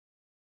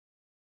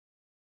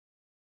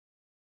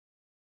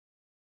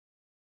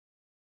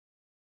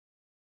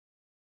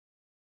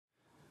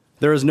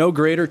There is no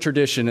greater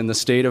tradition in the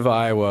state of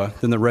Iowa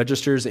than the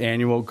Register's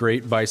annual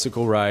Great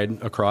Bicycle Ride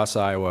across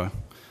Iowa.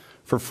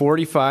 For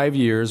 45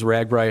 years,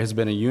 RAGBRAI has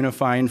been a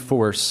unifying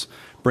force,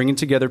 bringing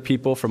together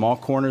people from all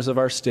corners of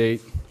our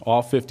state,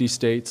 all 50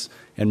 states,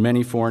 and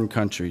many foreign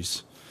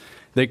countries.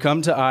 They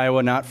come to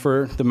Iowa not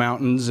for the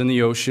mountains and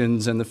the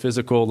oceans and the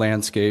physical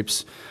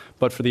landscapes,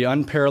 but for the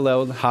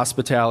unparalleled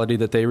hospitality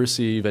that they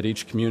receive at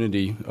each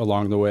community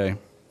along the way.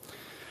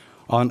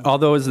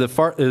 Although it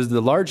is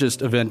the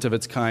largest event of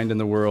its kind in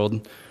the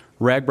world,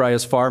 RAGBRAI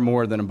is far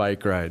more than a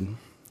bike ride.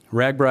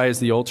 RAGBRAI is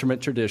the ultimate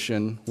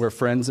tradition where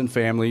friends and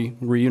family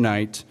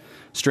reunite,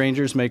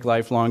 strangers make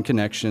lifelong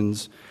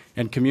connections,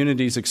 and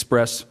communities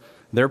express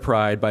their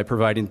pride by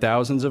providing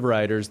thousands of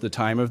riders the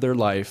time of their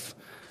life,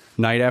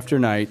 night after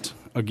night,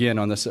 again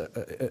on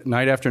the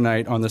night after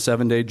night on the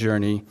 7-day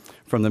journey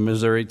from the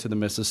Missouri to the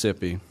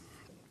Mississippi.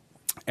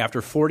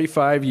 After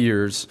 45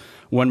 years,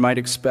 one might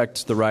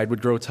expect the ride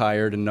would grow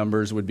tired and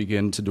numbers would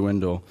begin to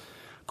dwindle.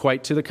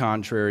 Quite to the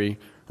contrary,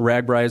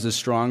 RAGBRAI is as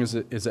strong as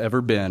it has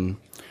ever been.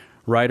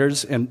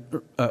 Riders and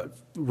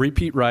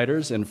repeat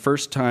riders and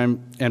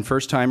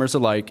first-timers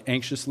alike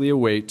anxiously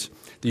await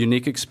the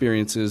unique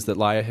experiences that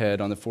lie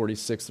ahead on the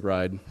 46th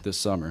ride this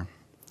summer.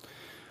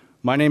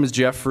 My name is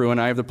Jeff Frew,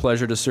 and I have the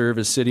pleasure to serve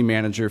as city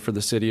manager for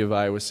the city of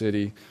Iowa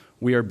City.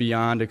 We are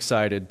beyond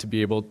excited to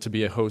be able to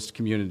be a host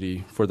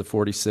community for the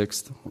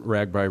 46th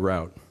RAGBRAI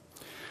route.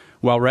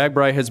 While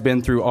RAGBRAI has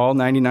been through all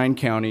 99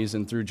 counties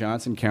and through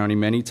Johnson County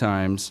many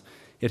times,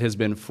 it has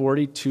been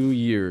 42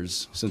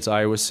 years since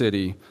Iowa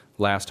City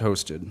last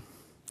hosted.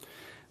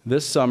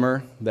 This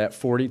summer, that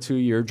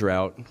 42-year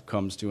drought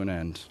comes to an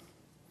end.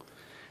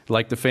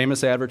 Like the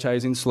famous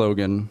advertising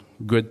slogan,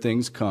 good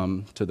things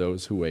come to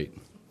those who wait.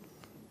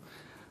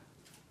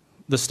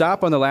 The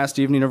stop on the last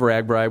evening of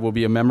RAGBRAI will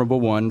be a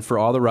memorable one for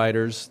all the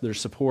riders, their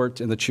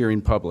support, and the cheering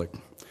public.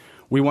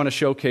 We want to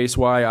showcase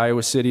why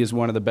Iowa City is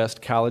one of the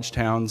best college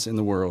towns in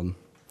the world.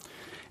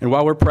 And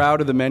while we're proud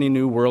of the many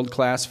new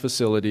world-class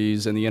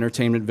facilities and the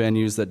entertainment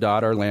venues that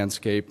dot our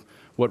landscape,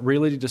 what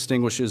really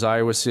distinguishes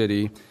Iowa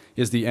City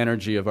is the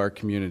energy of our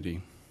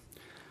community.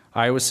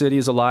 Iowa City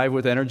is alive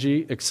with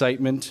energy,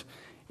 excitement,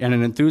 and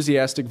an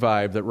enthusiastic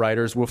vibe that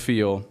riders will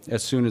feel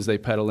as soon as they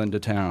pedal into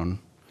town.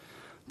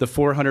 The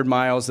 400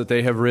 miles that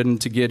they have ridden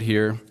to get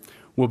here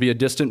will be a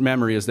distant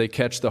memory as they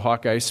catch the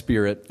Hawkeye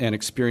spirit and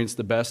experience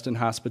the best in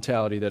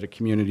hospitality that a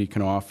community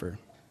can offer.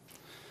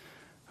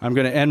 I'm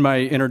going to end my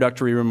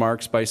introductory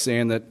remarks by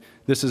saying that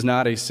this is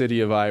not a City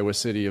of Iowa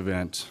City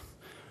event.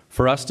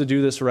 For us to do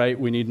this right,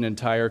 we need an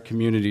entire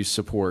community's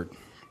support.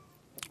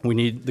 We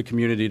need the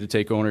community to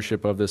take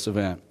ownership of this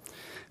event.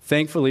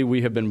 Thankfully,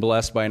 we have been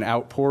blessed by an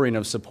outpouring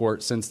of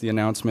support since the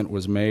announcement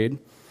was made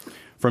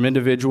from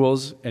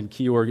individuals and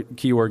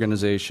key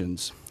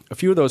organizations. A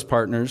few of those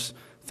partners,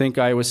 Think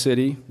Iowa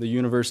City, the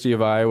University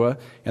of Iowa,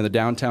 and the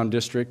Downtown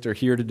District are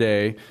here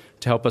today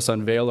to help us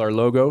unveil our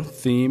logo,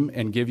 theme,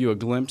 and give you a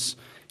glimpse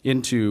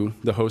into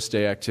the host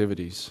day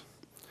activities.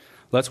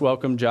 Let's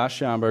welcome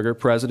Josh Schomburger,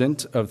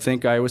 President of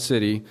Think Iowa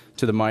City,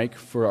 to the mic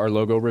for our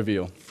logo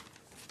reveal.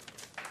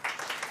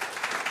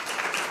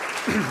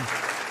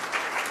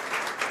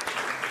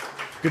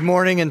 Good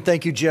morning, and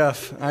thank you,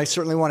 Jeff. I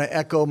certainly want to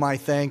echo my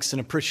thanks and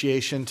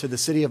appreciation to the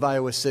City of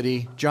Iowa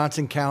City,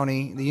 Johnson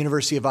County, the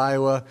University of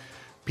Iowa,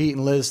 Pete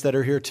and Liz that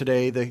are here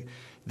today,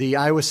 the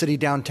Iowa City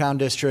Downtown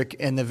District,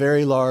 and the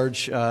very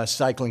large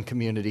cycling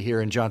community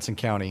here in Johnson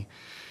County.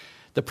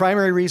 The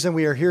primary reason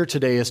we are here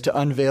today is to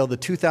unveil the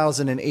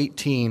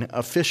 2018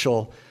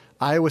 official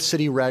Iowa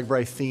City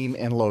RAGBRAI theme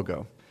and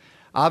logo.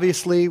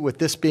 Obviously, with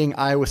this being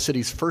Iowa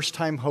City's first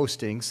time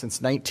hosting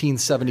since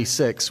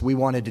 1976, we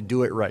wanted to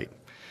do it right.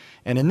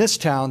 And in this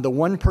town, the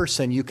one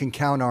person you can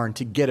count on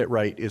to get it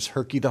right is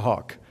Herky the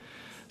Hawk.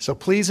 So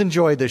please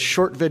enjoy this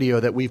short video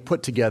that we've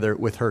put together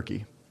with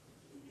Herky.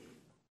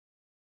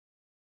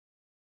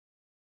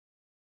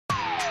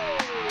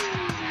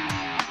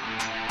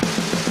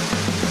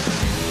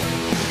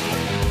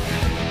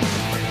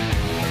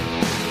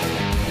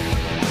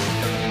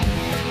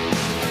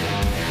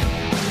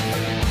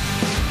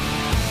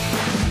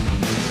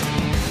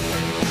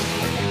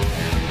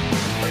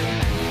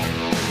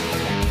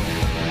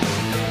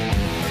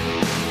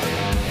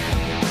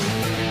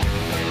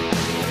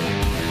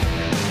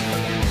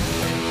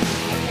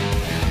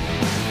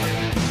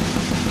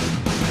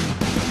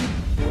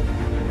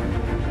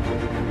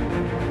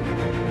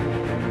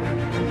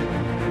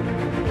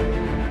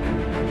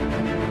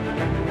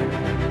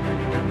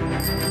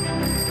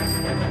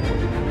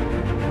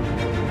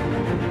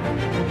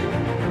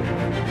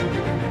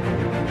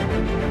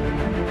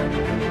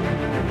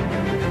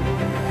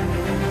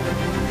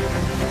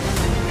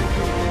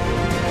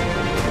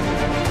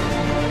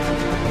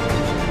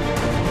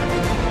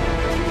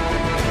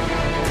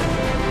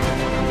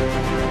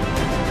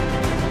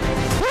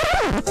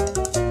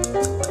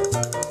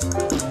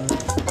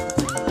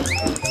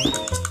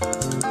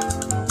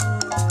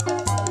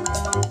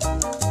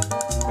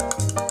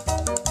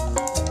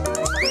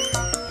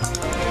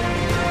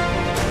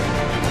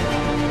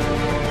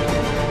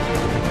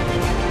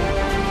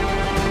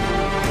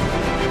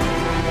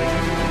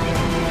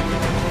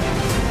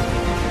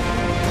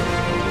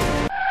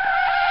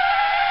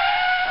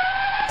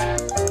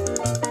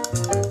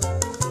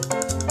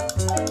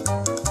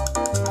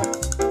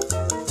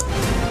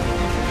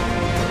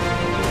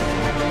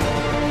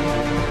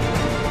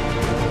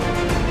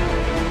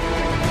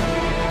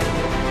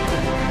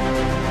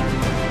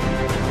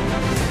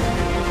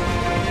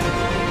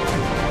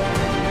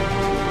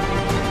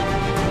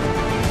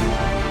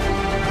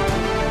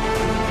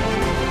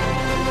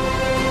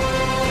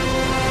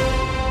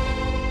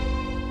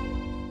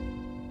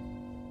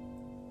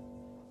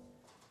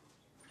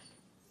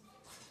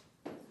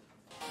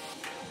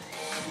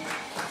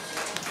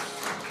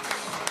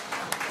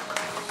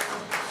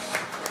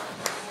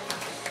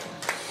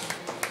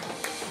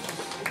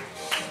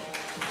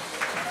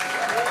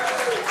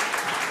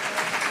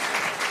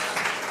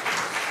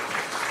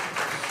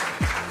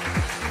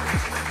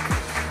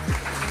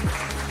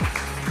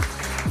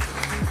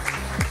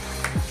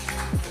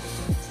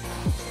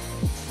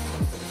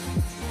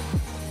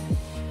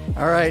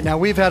 All right, now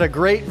we've had a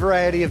great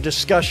variety of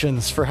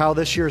discussions for how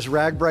this year's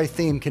RAGBRAI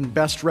theme can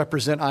best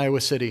represent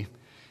Iowa City.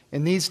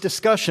 In these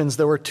discussions,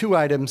 there were two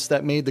items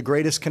that made the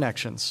greatest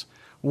connections.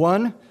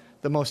 One,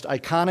 the most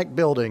iconic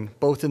building,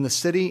 both in the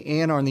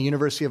city and on the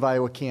University of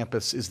Iowa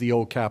campus, is the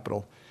Old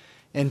Capitol.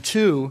 And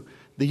two,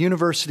 the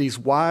university's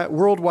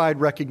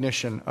worldwide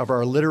recognition of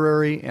our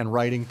literary and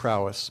writing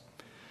prowess.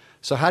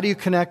 So how do you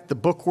connect the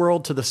book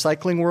world to the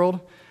cycling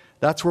world?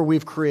 That's where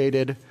we've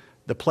created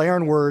the play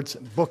on words,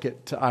 Book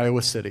It to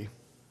Iowa City.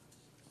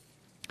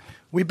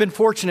 We've been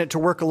fortunate to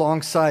work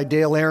alongside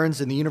Dale Ahrens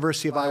in the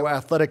University of Iowa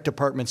Athletic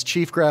Department's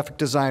chief graphic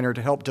designer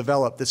to help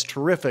develop this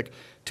terrific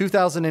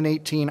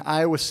 2018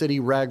 Iowa City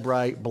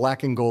RAGBRAI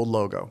black and gold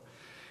logo.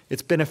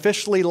 It's been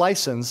officially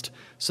licensed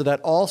so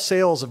that all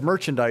sales of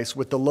merchandise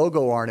with the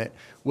logo on it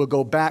will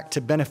go back to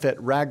benefit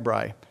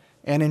RAGBRAI,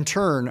 and in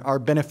turn, our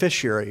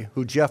beneficiary,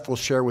 who Jeff will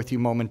share with you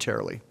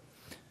momentarily.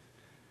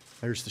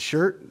 There's the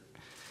shirt.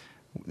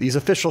 These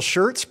official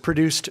shirts,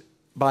 produced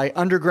by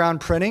Underground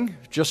Printing,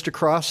 just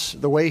across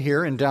the way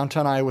here in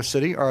downtown Iowa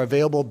City, are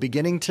available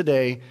beginning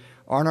today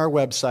on our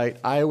website,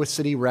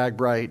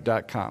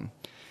 iowacityragBRAI.com.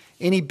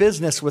 Any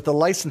business with a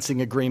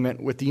licensing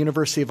agreement with the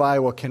University of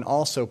Iowa can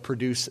also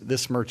produce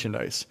this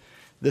merchandise.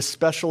 This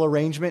special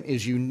arrangement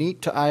is unique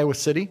to Iowa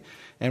City,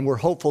 and we're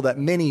hopeful that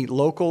many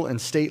local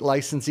and state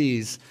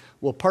licensees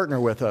will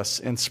partner with us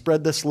and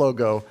spread this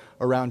logo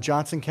around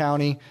Johnson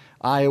County,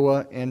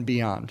 Iowa, and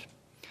beyond.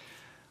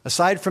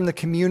 Aside from the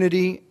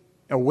community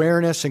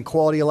awareness and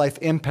quality of life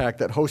impact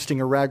that hosting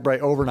a RAGBRAI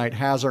overnight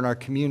has on our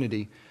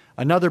community,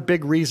 another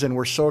big reason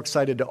we're so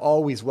excited to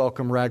always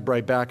welcome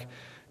RAGBRAI back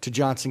to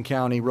Johnson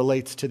County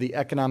relates to the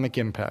economic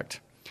impact.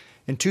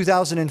 In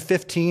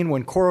 2015,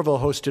 when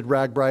Coralville hosted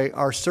RAGBRAI,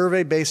 our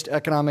survey-based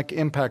economic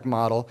impact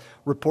model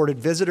reported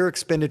visitor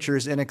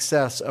expenditures in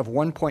excess of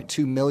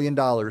 $1.2 million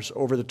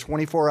over the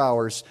 24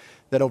 hours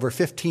that over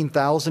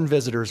 15,000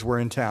 visitors were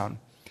in town.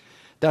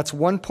 That's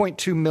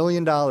 $1.2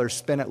 million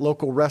spent at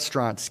local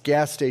restaurants,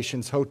 gas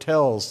stations,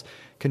 hotels,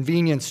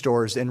 convenience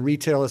stores, and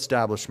retail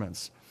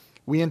establishments.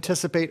 We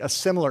anticipate a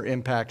similar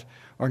impact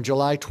on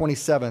July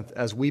 27th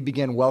as we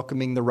begin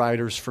welcoming the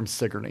riders from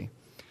Sigourney.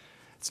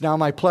 It's now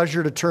my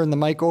pleasure to turn the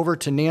mic over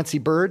to Nancy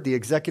Bird, the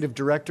Executive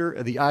Director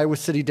of the Iowa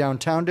City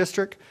Downtown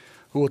District,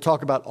 who will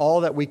talk about all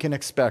that we can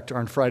expect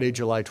on Friday,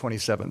 July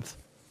 27th.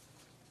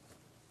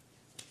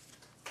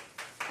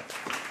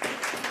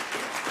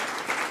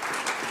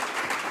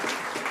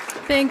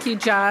 Thank you,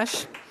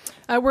 Josh.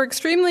 We're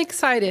extremely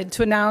excited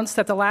to announce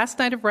that the last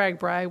night of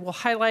RAGBRAI will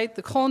highlight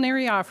the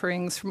culinary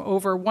offerings from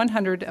over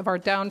 100 of our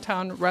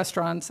downtown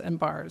restaurants and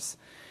bars.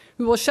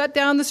 We will shut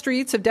down the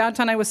streets of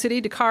downtown Iowa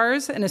City to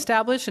cars and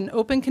establish an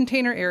open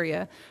container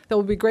area that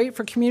will be great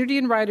for community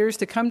and riders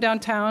to come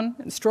downtown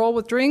and stroll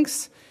with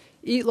drinks,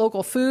 eat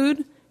local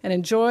food, and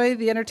enjoy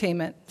the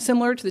entertainment,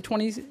 similar to the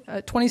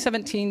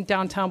 2017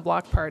 Downtown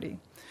Block Party.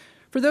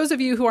 For those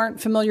of you who aren't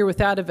familiar with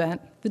that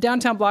event, the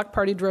Downtown Block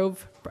Party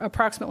drove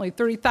approximately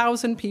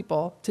 30,000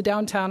 people to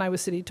downtown Iowa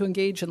City to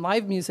engage in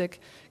live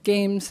music,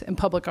 games, and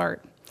public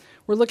art.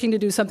 We're looking to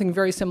do something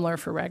very similar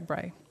for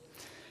RAGBRAI.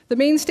 The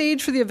main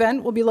stage for the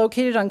event will be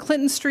located on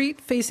Clinton Street,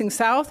 facing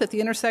south at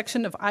the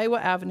intersection of Iowa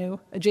Avenue,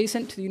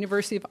 adjacent to the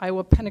University of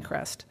Iowa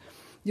Penncrest.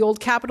 The Old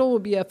Capitol will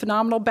be a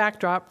phenomenal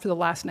backdrop for the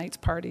last night's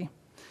party.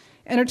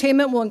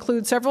 Entertainment will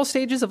include several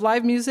stages of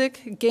live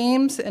music,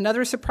 games, and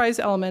other surprise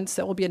elements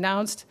that will be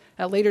announced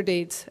at later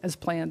dates as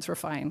plans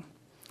refine.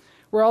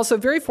 We're also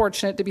very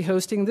fortunate to be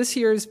hosting this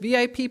year's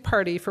VIP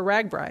party for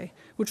RAGBRAI,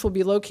 which will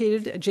be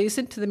located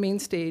adjacent to the main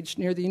stage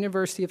near the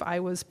University of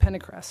Iowa's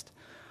Penncrest.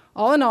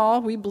 All in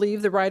all, we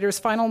believe the riders'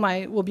 final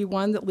night will be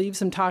one that leaves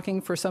them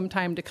talking for some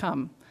time to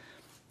come.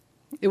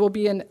 It will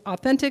be an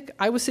authentic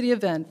Iowa City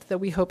event that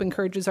we hope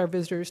encourages our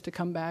visitors to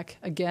come back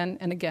again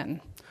and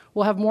again.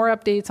 We'll have more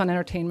updates on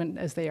entertainment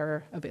as they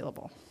are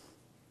available.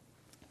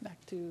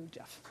 Back to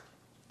Jeff.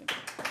 Thank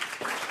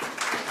you.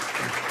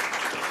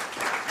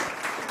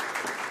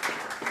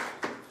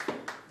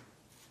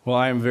 Well,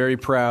 I am very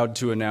proud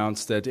to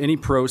announce that any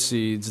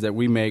proceeds that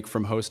we make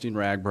from hosting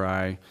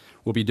RAGBRAI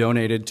will be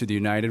donated to the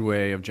United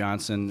Way of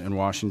Johnson and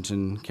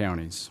Washington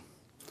counties.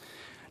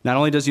 Not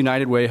only does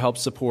United Way help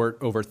support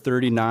over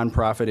 30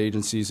 nonprofit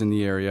agencies in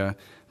the area,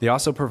 they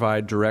also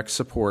provide direct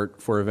support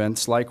for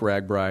events like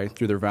RAGBRAI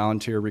through their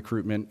volunteer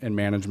recruitment and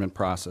management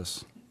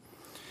process.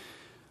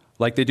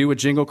 Like they do with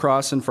Jingle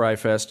Cross and Fry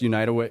Fest,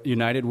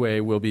 United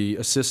Way will be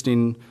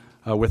assisting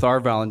with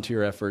our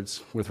volunteer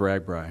efforts with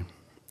RAGBRAI.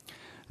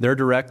 Their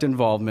direct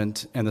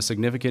involvement and the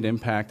significant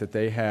impact that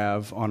they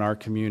have on our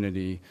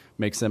community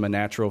makes them a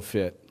natural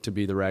fit to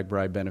be the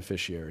RAGBRAI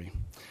beneficiary.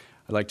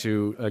 I'd like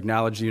to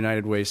acknowledge the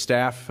United Way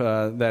staff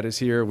that is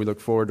here. We look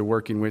forward to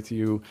working with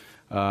you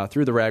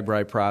through the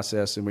RAGBRAI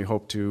process, and we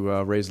hope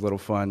to raise a little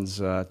funds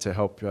to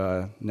help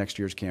next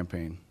year's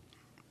campaign.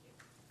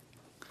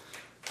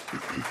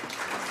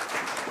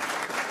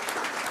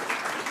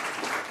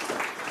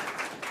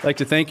 I'd like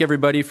to thank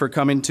everybody for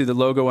coming to the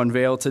logo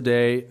unveil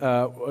today.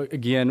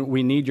 Again,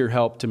 we need your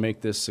help to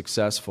make this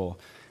successful.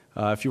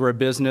 If you are a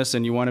business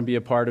and you want to be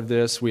a part of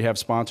this, we have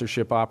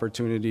sponsorship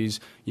opportunities.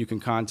 You can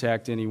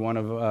contact any one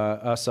of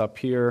us up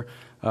here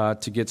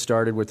to get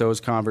started with those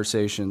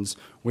conversations.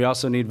 We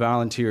also need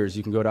volunteers.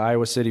 You can go to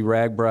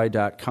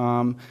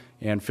iowacityragBRAI.com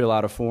and fill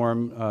out a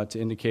form to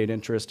indicate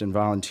interest in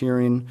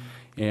volunteering.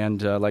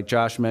 And like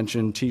Josh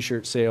mentioned,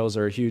 T-shirt sales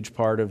are a huge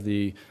part of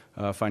the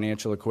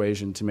financial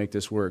equation to make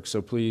this work.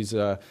 So please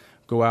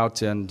go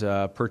out and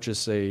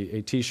purchase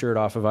a T-shirt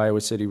off of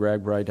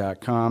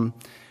iowacityragBRAI.com.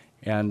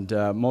 And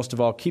most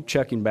of all, keep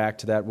checking back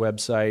to that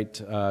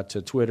website,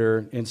 to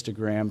Twitter,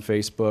 Instagram,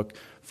 Facebook,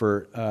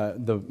 for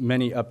the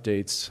many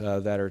updates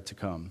that are to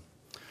come.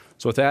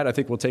 So with that, I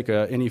think we'll take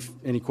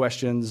any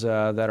questions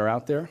that are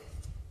out there.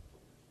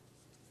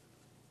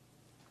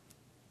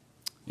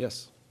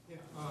 Yes? Yeah,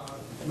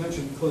 you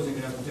mentioned closing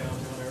down the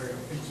downtown area.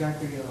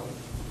 Exactly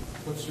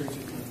what streets are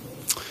you going to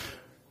close?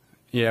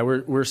 Yeah,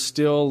 we're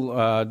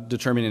still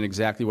determining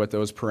exactly what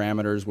those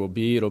parameters will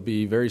be. It'll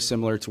be very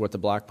similar to what the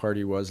block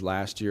party was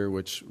last year,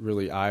 which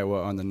really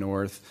Iowa on the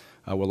north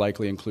will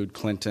likely include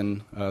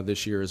Clinton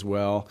this year as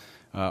well,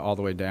 all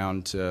the way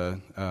down to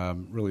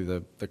really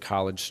the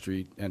College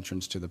Street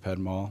entrance to the Ped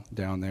Mall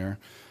down there,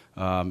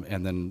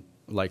 and then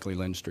likely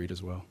Lynn Street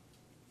as well.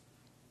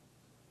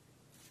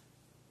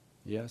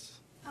 Yes?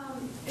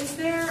 Is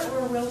there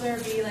or will there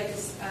be like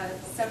a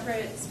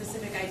separate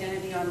specific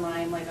identity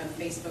online, like on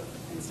Facebook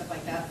and stuff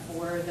like that,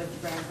 for the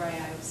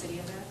RAGBRAI Iowa City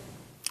event?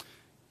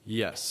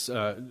 Yes.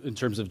 In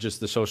terms of just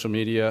the social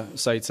media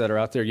sites that are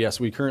out there, yes,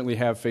 we currently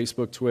have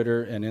Facebook,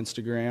 Twitter, and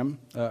Instagram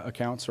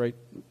accounts right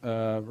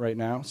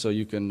now, so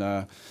you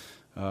can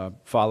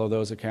follow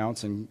those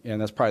accounts, and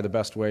that's probably the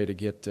best way to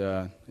get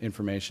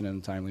information in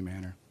a timely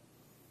manner.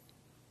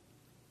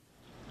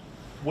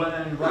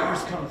 When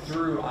riders come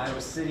through Iowa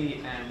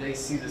City and they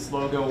see this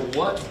logo,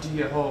 what do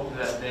you hope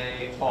that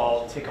they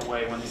all take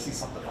away when they see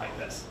something like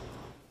this?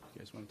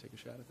 You guys want to take a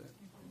shot at that?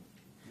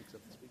 Mix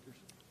up the speakers.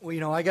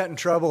 Well, I got in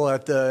trouble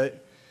at the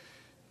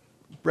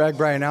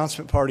RAGBRAI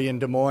announcement party in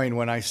Des Moines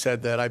when I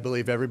said that I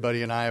believe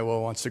everybody in Iowa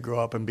wants to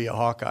grow up and be a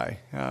Hawkeye.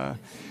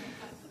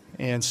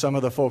 And some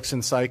of the folks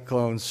in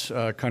Cyclones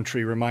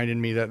country reminded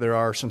me that there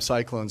are some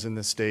Cyclones in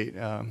this state,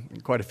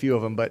 quite a few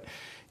of them. But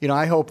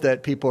I hope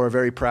that people are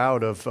very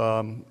proud of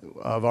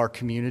our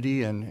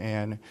community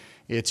and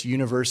its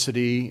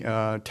university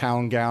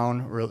town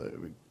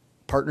gown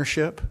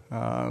partnership.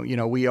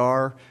 We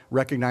are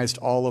recognized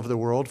all over the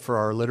world for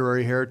our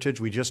literary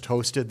heritage. We just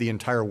hosted the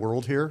entire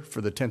world here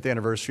for the 10th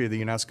anniversary of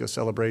the UNESCO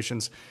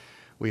celebrations.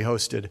 We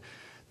hosted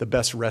the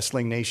best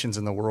wrestling nations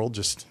in the world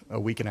just a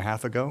week and a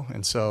half ago.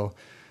 And so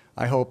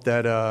I hope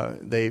that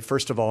they,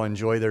 first of all,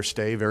 enjoy their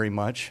stay very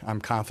much.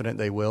 I'm confident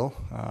they will,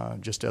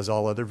 just as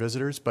all other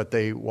visitors, but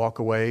they walk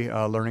away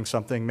learning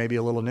something maybe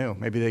a little new.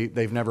 Maybe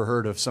they've never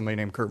heard of somebody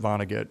named Kurt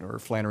Vonnegut or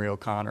Flannery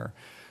O'Connor.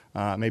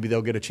 Maybe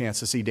they'll get a chance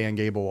to see Dan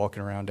Gable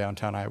walking around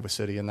downtown Iowa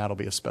City, and that'll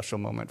be a special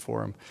moment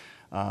for them.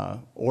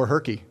 Or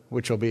Herky,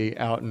 which will be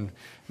out and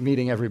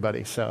meeting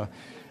everybody. So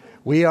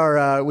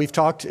we've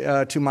talked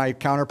to my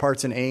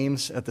counterparts in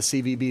Ames at the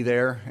CVB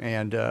there,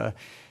 and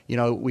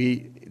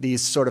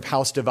these sort of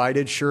house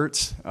divided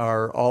shirts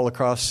are all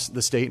across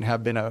the state and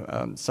have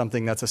been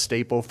something that's a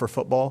staple for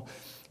football.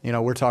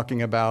 We're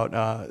talking about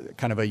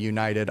kind of a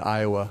united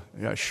Iowa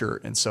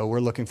shirt, and so we're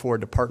looking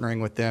forward to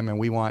partnering with them, and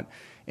we want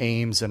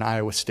Ames and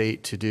Iowa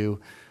State to do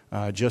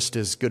just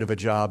as good of a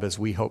job as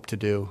we hope to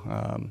do,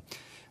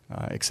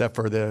 except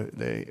for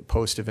the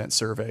post-event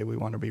survey. We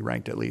want to be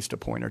ranked at least a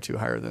point or two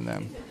higher than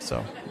them,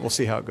 so we'll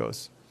see how it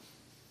goes.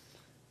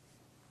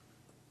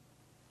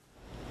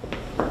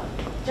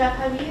 Jeff,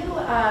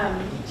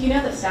 do you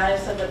know the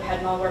status of the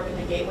Ped Mall work and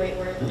the Gateway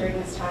work during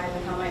this time,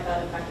 and how might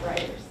that affect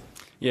riders?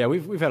 Yeah,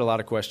 we've had a lot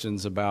of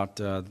questions about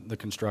the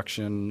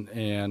construction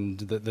and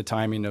the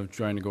timing of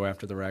trying to go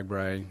after the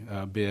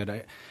RAGBRAI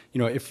bid.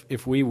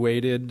 If we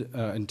waited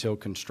until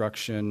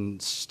construction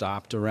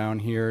stopped around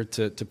here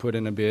to put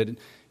in a bid,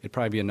 it'd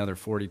probably be another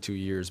 42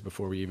 years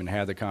before we even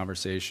had the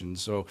conversation.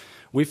 So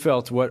we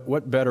felt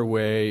what better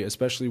way,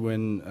 especially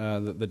when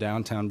the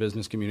downtown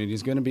business community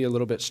is going to be a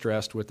little bit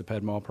stressed with the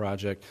Ped Mall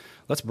project.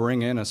 Let's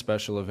bring in a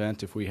special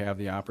event if we have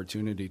the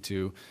opportunity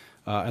to.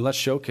 And let's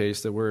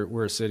showcase that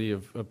we're a city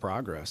of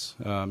progress.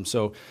 We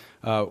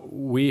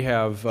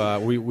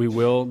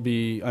will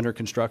be under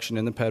construction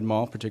in the Ped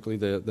Mall,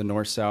 particularly the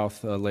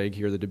north-south leg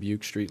here, the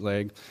Dubuque Street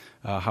leg.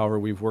 However,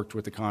 we've worked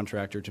with the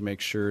contractor to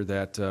make sure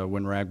that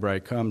when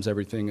RAGBRAI comes,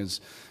 everything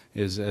is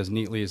as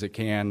neatly as it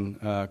can,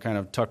 kind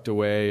of tucked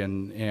away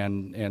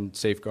and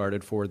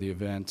safeguarded for the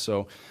event.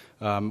 So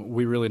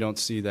we really don't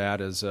see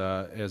that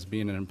as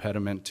being an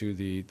impediment to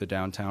the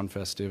downtown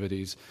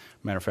festivities.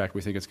 Matter of fact,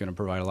 we think it's going to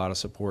provide a lot of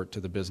support to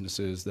the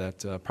businesses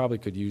that probably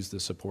could use the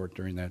support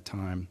during that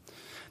time.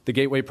 The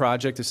Gateway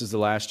project, this is the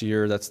last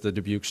year. That's the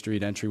Dubuque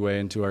Street entryway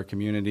into our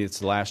community. It's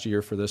the last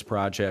year for this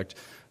project.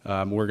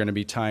 We're going to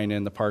be tying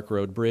in the Park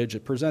Road Bridge.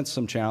 It presents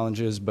some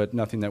challenges, but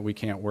nothing that we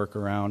can't work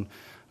around.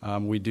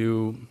 We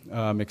do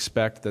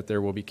expect that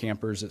there will be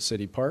campers at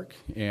City Park,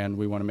 and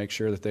we want to make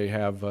sure that they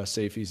have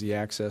safe, easy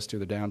access to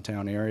the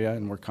downtown area,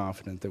 and we're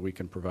confident that we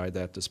can provide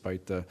that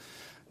despite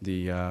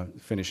the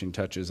finishing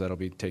touches that'll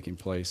be taking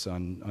place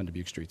on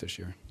Dubuque Street this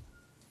year.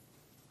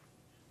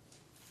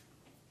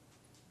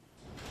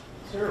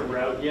 Is there a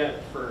route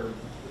yet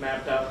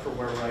mapped out for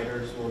where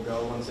riders will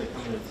go once they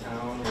come into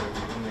town, or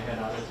when they head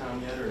out of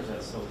town yet, or is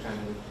that still kind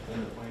of in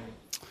the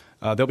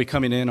planning? They'll be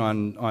coming in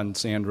on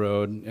Sand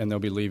Road, and they'll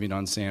be leaving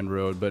on Sand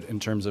Road, but in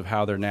terms of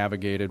how they're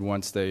navigated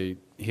once they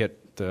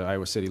hit the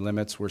Iowa City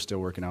limits, we're still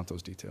working out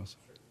those details.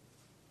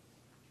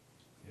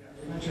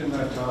 You mentioned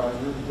that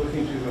you're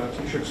looking to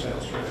T-shirt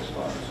sales for this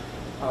bars.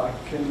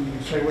 Can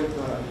you say what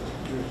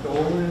your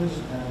goal is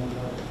and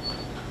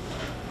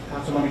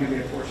how's the money going to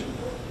be apportioned?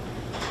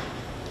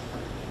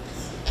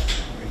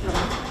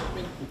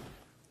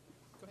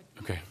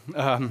 Okay.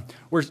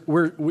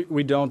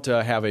 We don't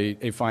have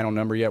a final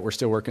number yet. We're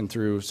still working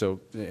through, so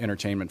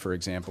entertainment, for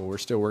example, we're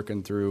still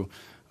working through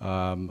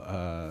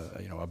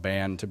a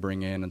band to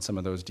bring in and some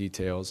of those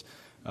details.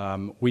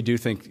 We do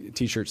think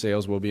T-shirt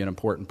sales will be an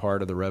important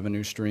part of the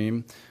revenue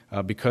stream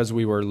because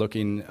we were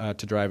looking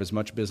to drive as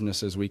much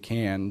business as we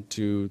can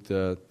to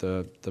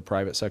the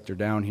private sector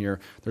down here.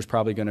 There's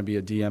probably going to be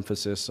a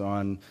de-emphasis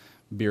on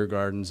beer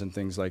gardens and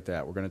things like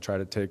that. We're going to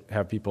try to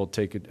have people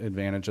take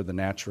advantage of the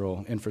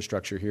natural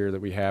infrastructure here that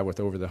we have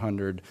with over the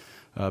 100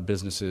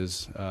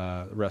 businesses,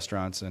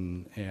 restaurants,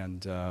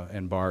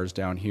 and bars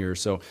down here.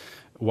 So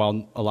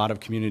while a lot of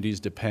communities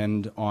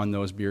depend on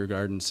those beer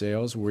garden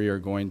sales, we are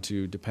going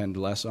to depend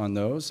less on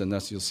those, and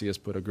thus you'll see us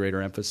put a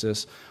greater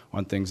emphasis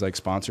on things like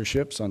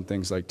sponsorships, on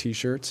things like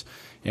T-shirts,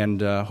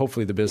 and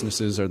hopefully the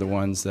businesses are the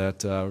ones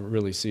that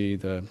really see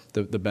the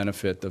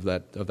benefit of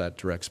that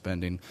direct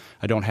spending.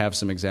 I don't have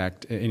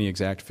any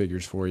exact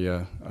figures for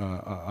you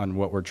on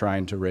what we're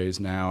trying to raise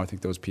now. I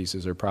think those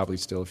pieces are probably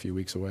still a few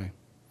weeks away.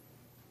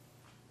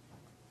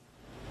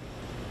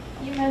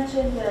 You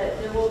mentioned that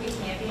there will be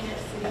camping at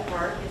City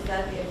Park. Is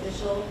that the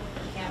official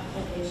camp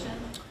location?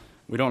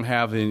 We don't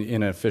have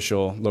an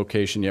official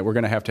location yet. We're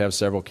going to have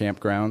several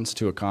campgrounds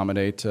to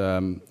accommodate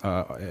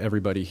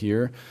everybody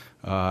here.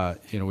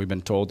 We've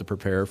been told to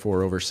prepare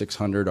for over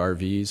 600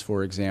 RVs,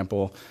 for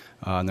example,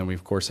 and then we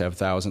of course have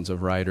thousands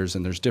of riders,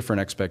 and there's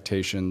different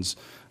expectations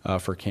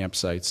for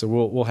campsites. So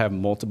we'll have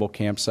multiple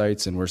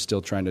campsites, and we're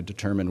still trying to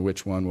determine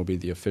which one will be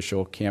the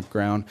official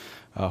campground.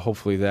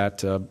 Hopefully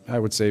that, I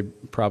would say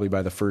probably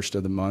by the first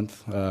of the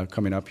month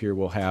coming up here,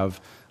 we'll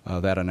have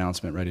that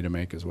announcement ready to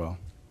make as well.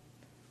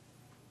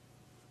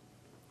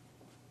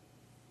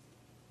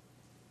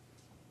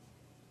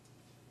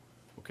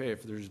 Okay,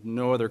 if there's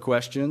no other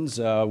questions,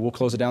 we'll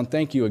close it down.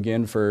 Thank you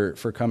again for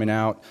coming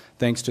out.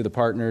 Thanks to the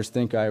partners,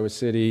 Think Iowa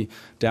City,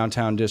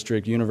 Downtown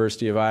District,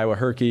 University of Iowa.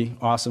 Herky,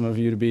 awesome of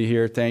you to be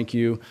here. Thank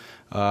you.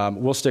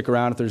 We'll stick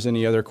around if there's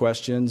any other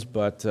questions,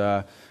 but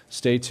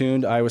stay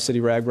tuned.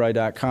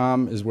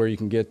 IowaCityRAGBRAI.com is where you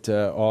can get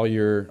all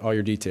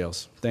your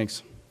details.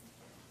 Thanks.